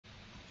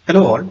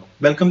Hello all,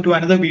 welcome to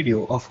another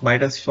video of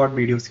Midas short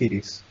video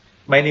series.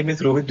 My name is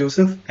Rohit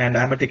Joseph and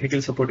I'm a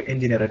technical support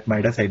engineer at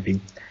Midas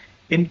IT.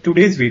 In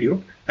today's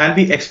video, I'll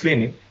be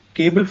explaining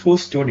cable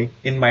force tuning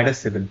in Midas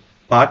Civil,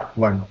 part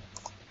 1.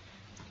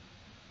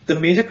 The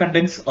major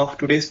contents of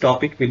today's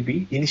topic will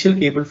be initial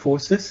cable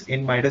forces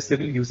in Midas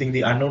Civil using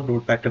the unknown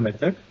load factor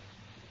method,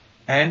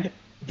 and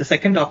the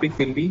second topic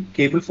will be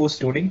cable force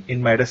tuning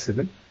in Midas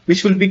Civil,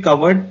 which will be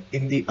covered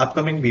in the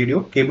upcoming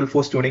video, cable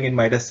force tuning in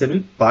Midas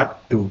Civil, part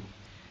 2.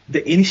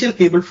 The initial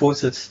cable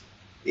forces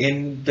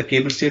in the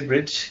cable stayed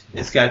bridge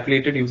is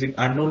calculated using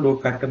unknown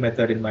load factor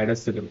method in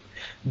Midas Civil.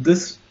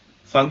 This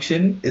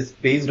function is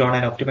based on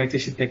an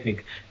optimization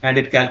technique and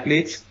it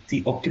calculates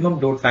the optimum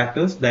load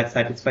factors that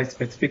satisfy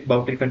specific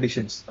boundary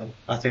conditions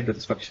assigned to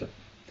the structure.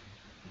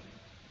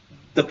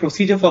 The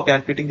procedure for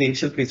calculating the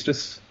initial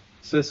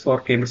pre-stresses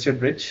for cable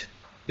stayed bridge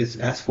is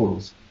as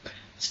follows.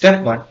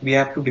 Step 1, we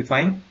have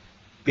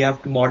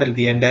to model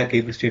the entire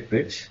cable stayed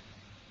bridge.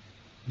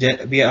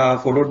 We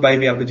have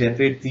to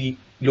generate the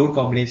load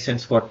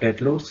combinations for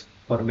dead loads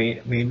for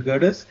main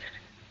girders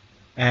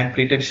and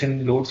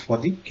pretension loads for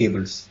the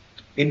cables.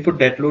 Input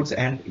dead loads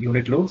and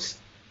unit loads,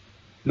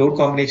 load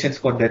combinations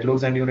for dead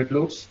loads and unit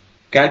loads,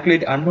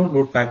 calculate unknown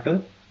load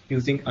factor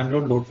using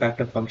unknown load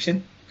factor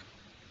function.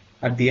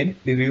 At the end,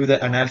 review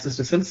the analysis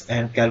results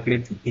and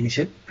calculate the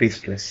initial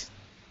pre-stress.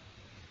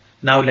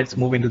 Now let's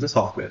move into the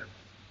software.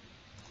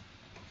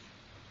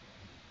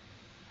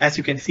 As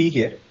you can see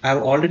here, I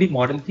have already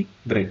modeled the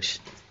bridge.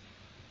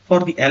 For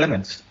the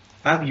elements,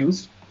 I have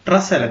used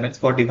truss elements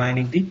for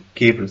defining the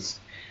cables.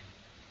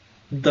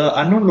 The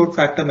unknown load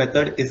factor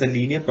method is a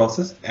linear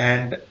process,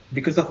 and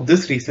because of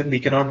this reason, we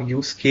cannot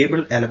use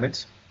cable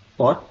elements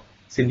for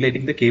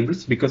simulating the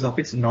cables because of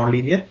its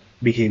nonlinear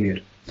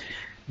behavior.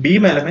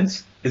 Beam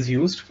elements is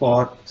used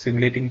for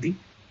simulating the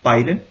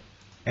pylon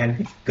and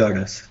the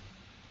girders.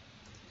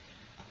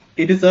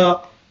 It is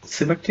a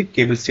symmetric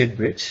cable stayed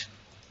bridge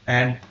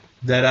and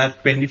there are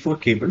 24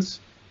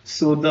 cables.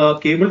 So the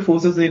cable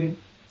forces in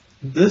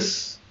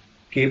this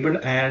cable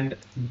and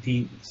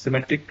the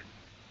symmetric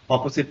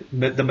opposite,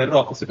 the mirror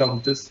opposite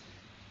of this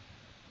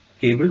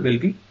cable will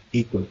be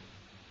equal.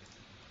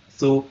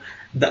 So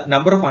the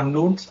number of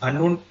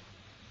unknown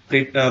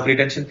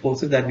pretension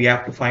forces that we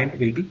have to find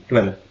will be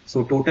 12.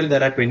 So total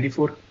there are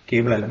 24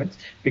 cable elements.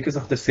 Because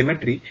of the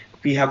symmetry,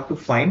 we have to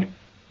find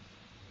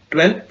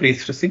 12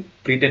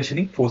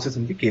 pretensioning forces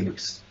in the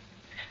cables.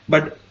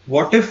 But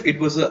what if it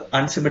was an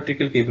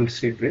unsymmetrical cable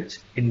stayed bridge?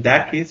 In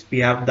that case, we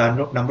have the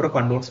number of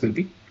unknowns will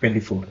be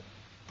 24.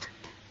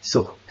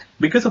 So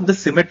because of the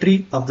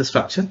symmetry of the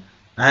structure,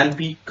 I'll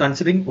be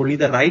considering only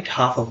the right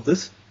half of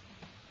this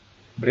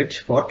bridge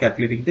for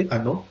calculating the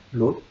unknown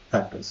load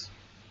factors.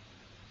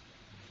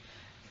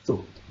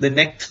 So the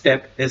next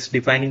step is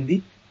defining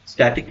the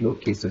static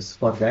load cases.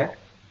 For that,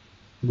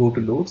 go to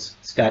loads,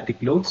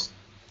 static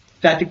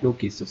load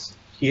cases.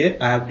 Here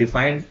I have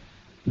defined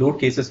load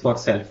cases for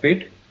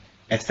self-weight,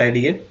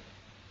 SIDL,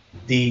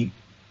 the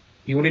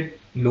unit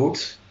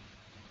loads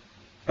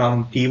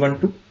from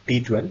T1 to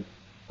T12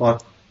 for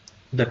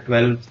the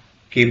 12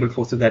 cable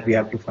forces that we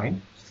have to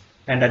find,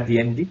 and at the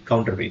end the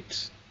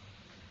counterweights.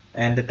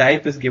 And the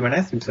type is given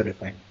as user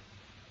defined.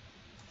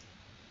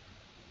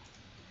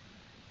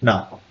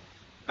 Now,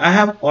 I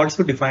have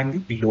also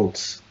defined the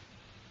loads.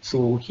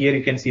 So here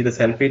you can see the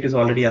self-weight is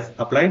already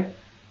applied,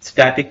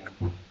 static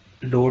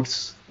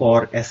loads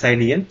for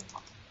SIDL,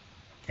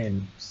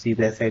 and see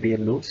the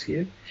SIDL loads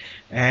here,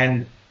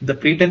 and the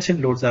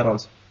pretension loads are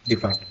also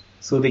defined.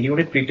 So the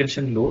unit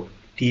pretension load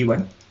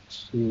T1,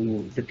 so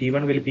the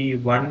T1 will be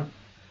 1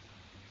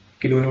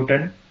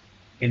 kilonewton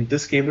in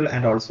this cable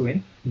and also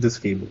in this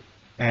cable,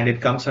 and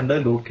it comes under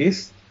load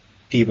case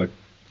T1.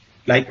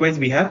 Likewise,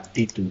 we have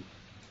T2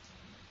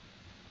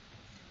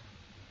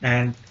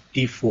 and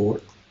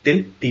T4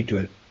 till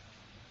T12. You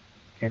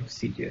can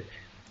see here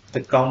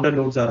the counter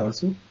loads are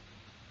also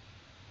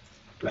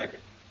applied.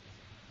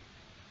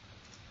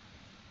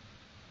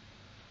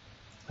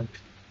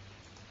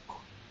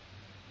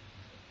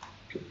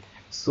 Okay.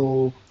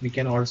 So we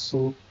can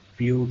also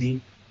view the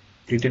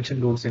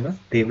pretension loads in a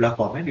tabular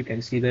format. You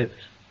can see that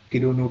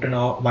kilonewton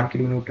or 1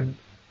 kilonewton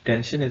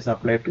tension is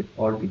applied to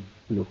all the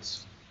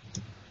loads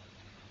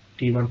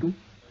T1 to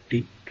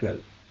T12,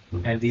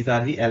 and these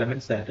are the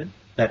elements that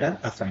are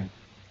assigned.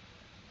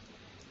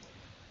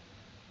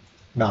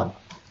 Now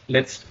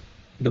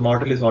the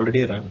model is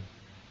already run,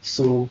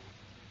 so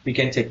we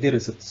can check the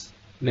results.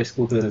 Let's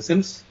go to the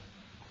results.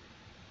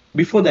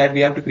 Before that,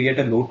 we have to create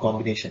a load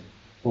combination.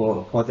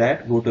 For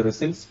that, go to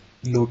results,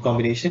 load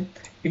combination.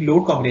 In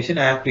load combination,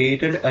 I have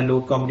created a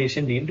load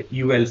combination named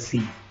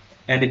ULC,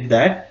 and in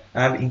that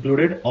I have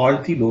included all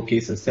the load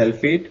cases: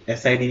 self-weight,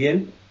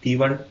 SIDL,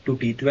 T1 to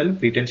T12,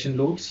 pretension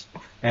loads,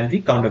 and the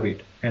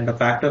counterweight, and a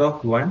factor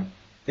of 1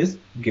 is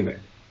given.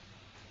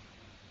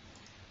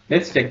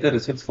 Let's check the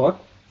results for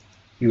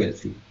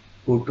ULC.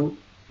 Go to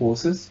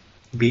forces,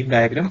 beam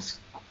diagrams,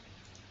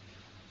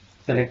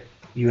 select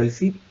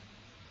ULC,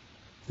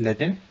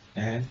 legend,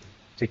 and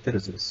check the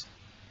results.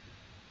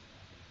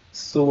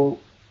 So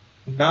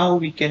Now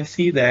we can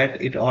see that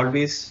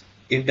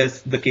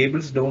the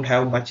cables don't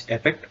have much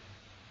effect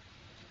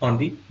on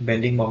the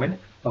bending moment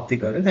of the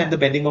girders, and the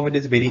bending moment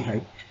is very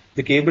high.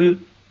 The cable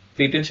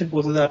pretension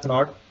forces are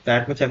not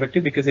that much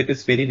effective because it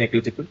is very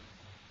negligible.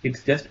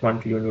 It's just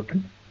 1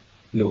 kilonewton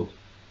load.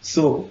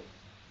 So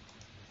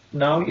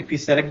now if we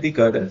select the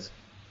girders,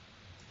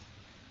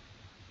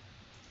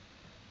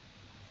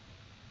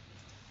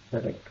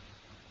 select,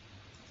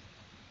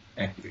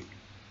 activate.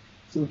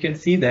 So we can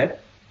see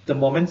that the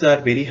moments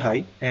are very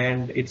high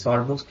and it's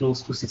almost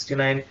close to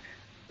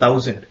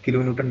 69,000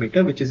 kilonewton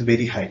meter, which is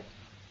very high.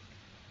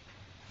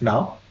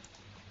 Now,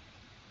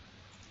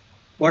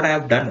 what I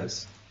have done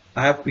is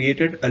I have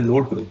created a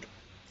load group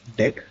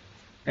deck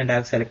and I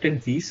have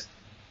selected these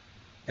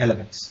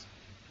elements.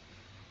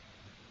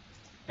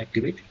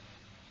 Activate.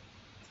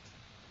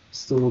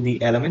 So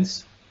the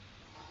elements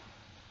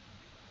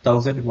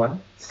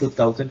 1001 to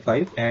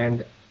 1005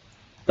 and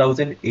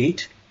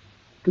 1008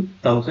 to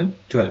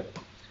 1012.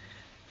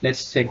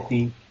 Let's check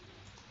the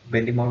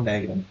bending moment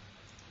diagram.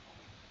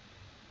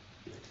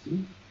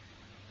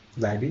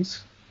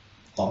 Values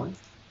all,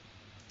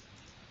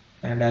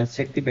 and I'll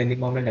check the bending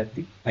moment at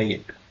the I8.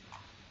 You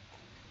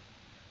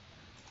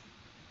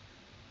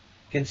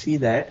can see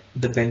that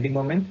the bending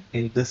moment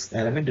in this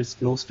element is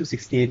close to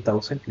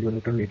 68,000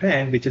 kilonewton meter,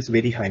 and which is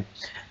very high.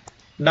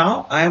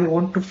 Now I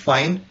want to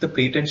find the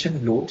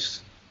pretension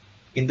loads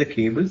in the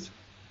cables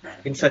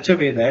in such a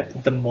way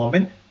that the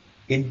moment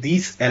in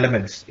these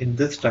elements, in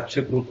this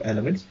structure group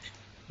elements,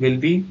 will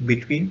be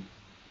between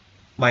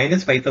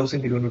minus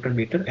 5,000 kilonewton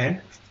meter and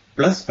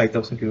plus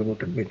 5,000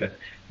 kilonewton meter.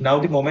 Now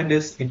the moment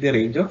is in the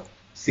range of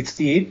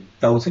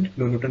 68,000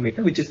 kilonewton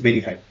meter, which is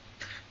very high.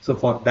 So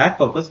for that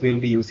purpose, we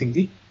will be using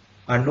the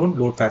unknown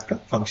load factor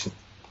function.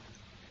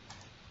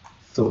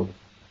 So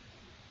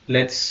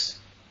let's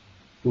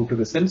go to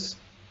results,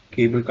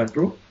 cable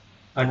control,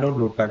 unknown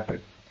load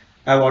factor.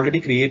 I've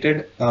already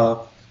created a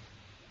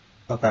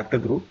factor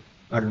group,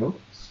 unknown,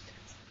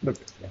 but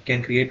I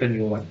can create a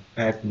new one,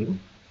 add new,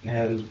 and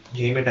I'll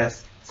name it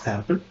as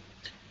sample.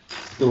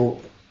 So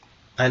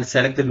I'll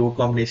select the load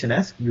combination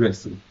as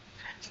ULC.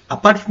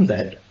 Apart from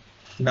that,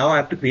 now I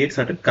have to create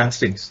certain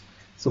constraints.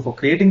 So for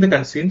creating the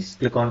constraints,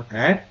 click on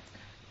add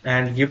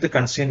and give the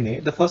constraint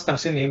name. The first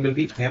constraint name will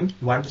be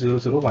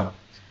M1001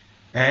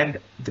 and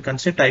the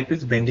constraint type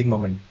is bending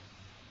moment,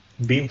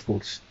 beam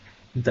force.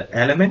 The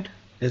element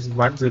is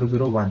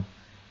 1001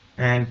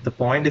 and the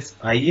point is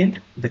I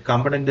end, the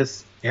component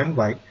is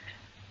My,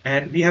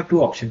 and we have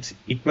two options,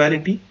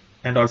 equality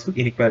and also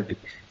inequality.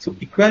 So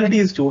equality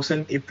is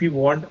chosen if we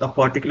want a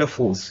particular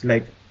force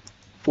like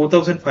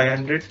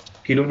 4,500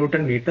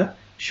 kilonewton meter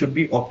should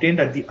be obtained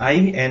at the I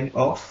end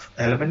of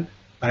element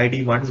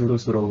ID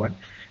 1001,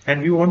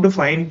 and we want to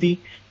find the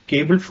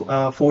cable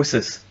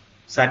forces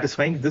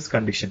satisfying this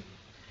condition.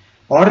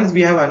 Or else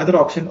we have another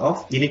option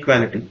of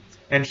inequality,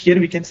 and here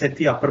we can set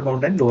the upper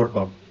bound and lower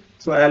bound.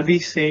 So I'll be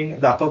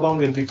saying the upper bound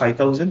will be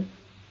 5,000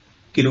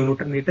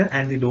 kilonewton meter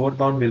and the lower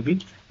bound will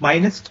be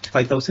minus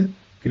 5,000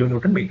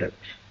 kilonewton meter.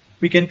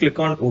 We can click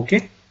on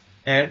OK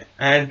and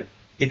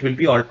it will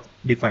be all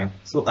defined.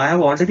 So I have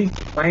already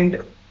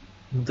defined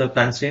the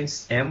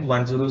constraints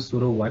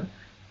M1001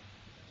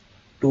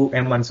 to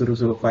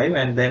M1005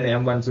 and then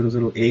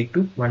M1008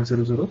 to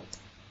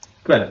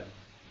 10012.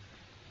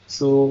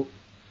 So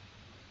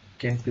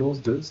can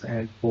close this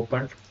and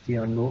open the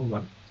unknown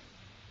one.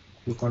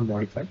 Click on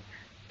modify. You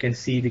can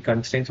see the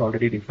constraints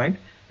already defined,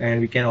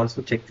 and we can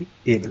also check the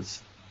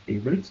tables.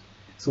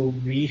 So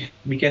we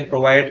can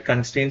provide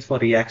constraints for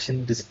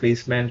reaction,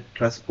 displacement,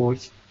 truss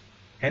force,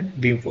 and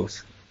beam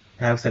force.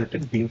 I have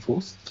selected beam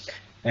force,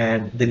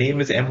 and the name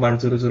is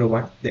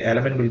M1001. The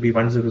element will be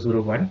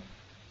 1001,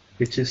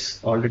 which is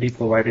already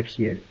provided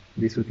here.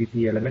 These will be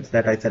the elements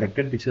that I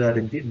selected, which are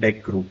in the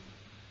deck group.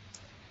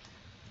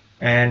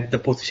 And the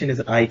position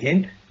is I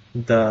end,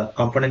 the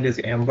component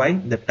is My,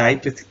 the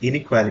type is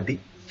inequality,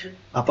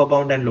 upper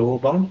bound and lower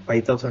bound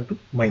 5,000 to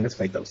minus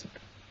 5,000.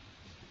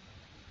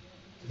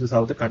 This is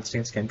how the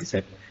constraints can be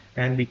set,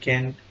 and we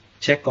can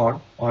check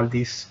on all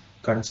these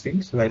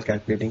constraints while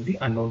calculating the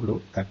unknown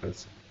load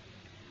factors.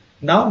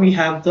 Now we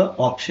have the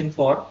option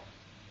for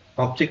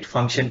object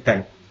function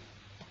type.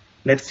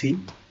 Let's see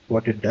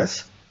what it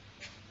does.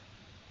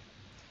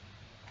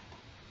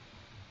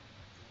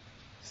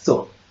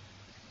 So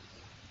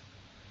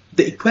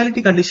the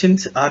equality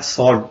conditions are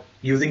solved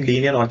using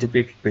linear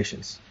algebraic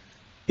equations.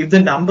 If the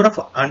number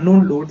of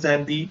unknown loads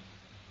and the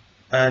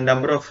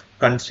number of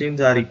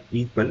constraints are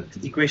equal,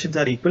 the equations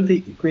are equal,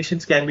 the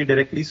equations can be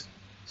directly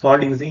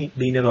solved using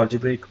linear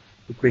algebraic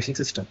equation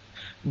system.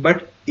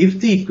 But if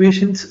the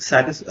equations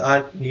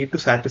need to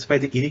satisfy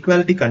the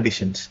inequality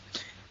conditions,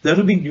 there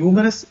will be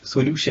numerous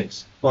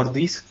solutions for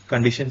these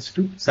conditions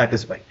to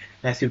satisfy,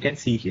 as you can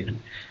see here.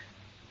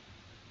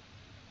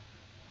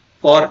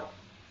 For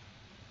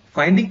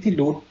finding the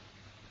load,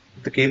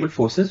 the cable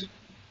forces,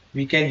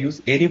 we can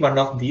use any one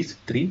of these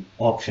three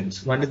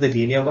options. One is the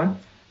linear one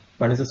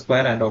is the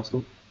square, and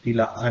also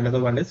another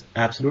one is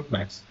absolute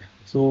max.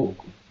 So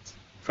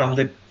from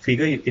the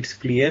figure, it's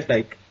clear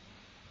like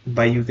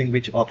by using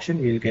which option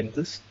we will get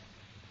this.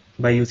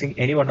 By using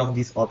any one of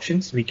these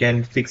options, we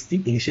can fix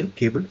the initial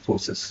cable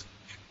forces.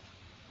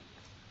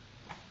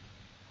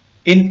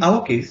 In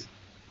our case,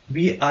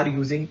 we are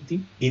using the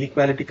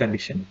inequality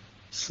condition.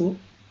 So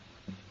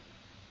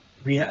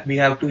we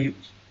have to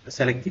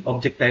select the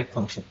object type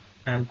function.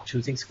 I'm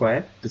choosing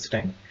square this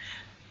time.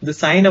 The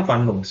sign of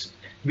unknowns.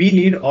 We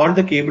need all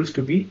the cables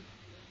to be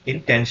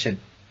in tension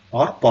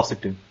or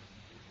positive.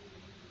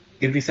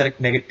 If we select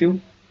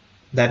negative,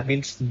 that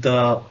means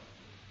the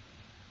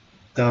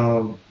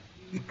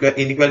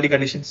inequality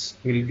conditions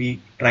will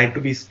be tried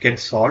to be get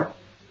solved,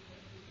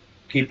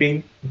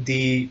 keeping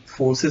the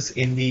forces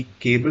in the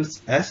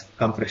cables as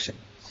compression.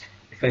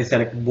 If I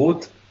select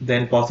both,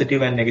 then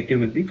positive and negative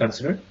will be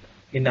considered.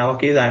 In our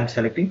case, I am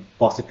selecting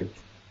positive.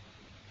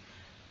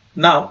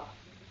 Now,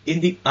 in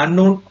the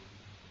unknown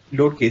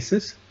load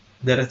cases,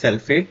 there is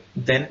self-weight.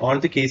 Then all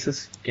the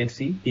cases you can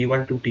see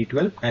T1 to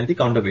T12 and the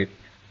counterweight.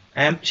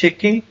 I am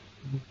checking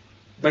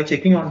by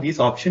checking on these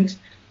options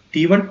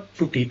T1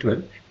 to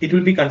T12, it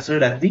will be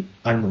considered as the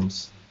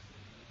unknowns.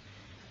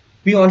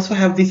 We also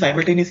have the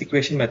simultaneous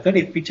equation method.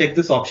 If we check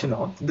this option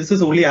on, this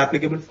is only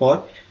applicable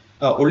for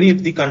only if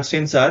the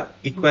constraints are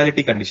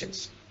equality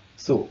conditions.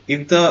 So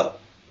if the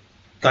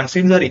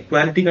constraints are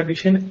equality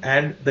condition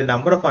and the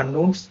number of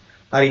unknowns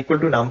are equal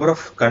to number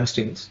of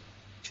constraints,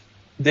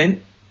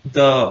 then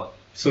the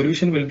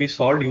solution will be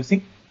solved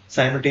using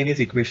simultaneous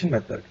equation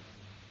method.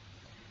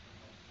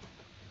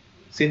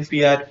 Since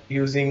we are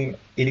using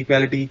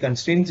inequality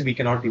constraints, we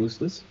cannot use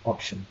this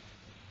option.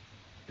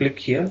 Click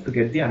here to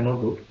get the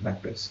unknown load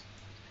vectors.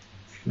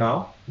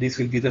 Now this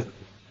will be the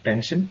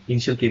tension,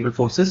 initial cable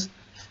forces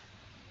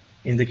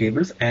in the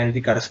cables and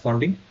the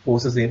corresponding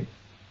forces in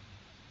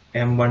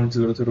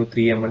M1003,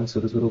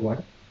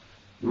 M1001.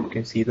 You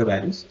can see the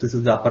values. This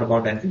is the upper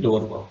bound and the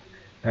lower bound.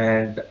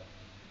 And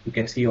you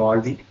can see all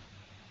the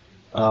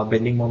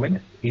bending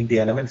moment in the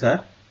elements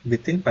are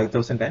within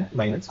 5000 and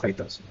minus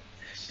 5000.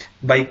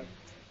 By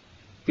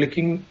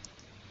clicking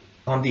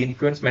on the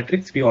influence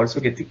matrix, we also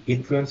get the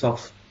influence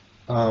of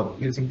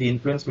using the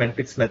influence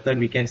matrix method.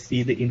 We can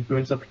see the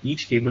influence of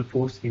each cable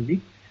force in the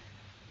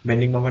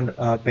bending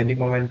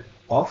moment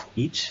of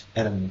each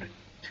element.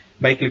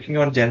 By clicking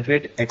on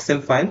generate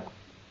Excel file,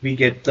 we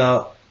get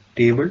the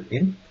table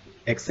in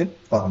Excel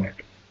format.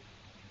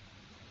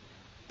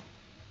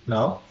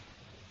 Now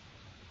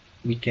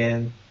we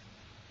can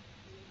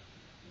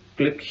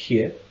click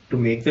here to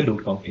make the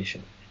load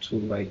combination. So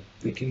by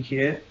clicking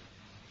here,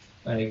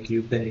 I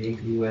give the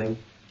name UL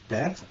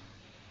tab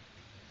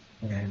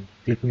and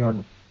clicking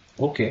on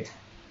OK,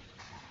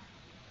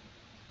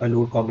 a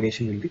load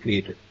combination will be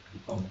created.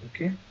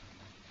 OK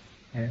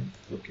and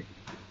OK.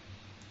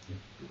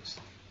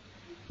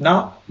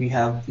 Now we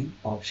have the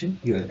option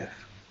ULF.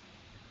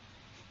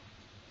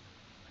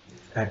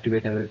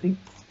 Activate everything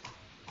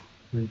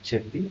and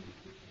check the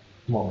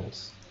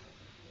moments.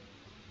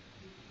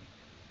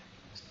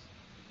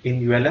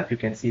 In ULF, you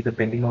can see the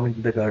bending moment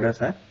in the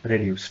girders are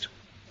reduced.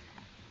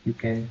 You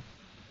can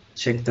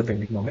check the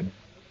bending moment.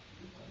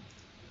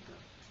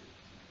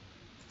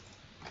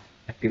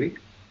 Activate.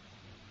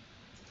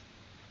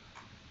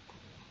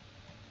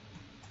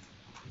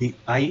 The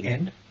I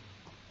end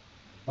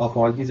of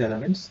all these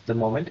elements, the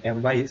moment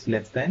My is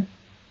less than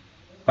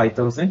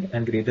 5000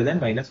 and greater than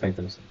minus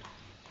 5000.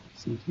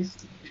 See this.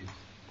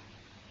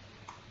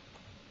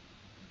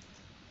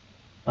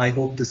 I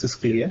hope this is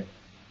clear.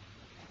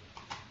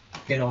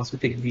 You can also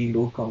take the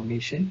load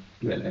combination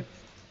ULF.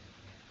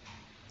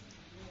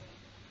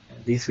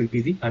 And these will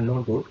be the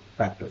unknown load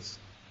factors.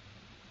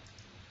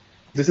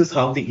 This is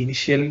how the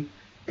initial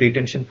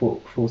pretension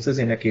forces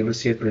in a cable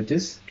stayed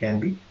bridges can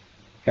be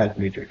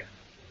calculated.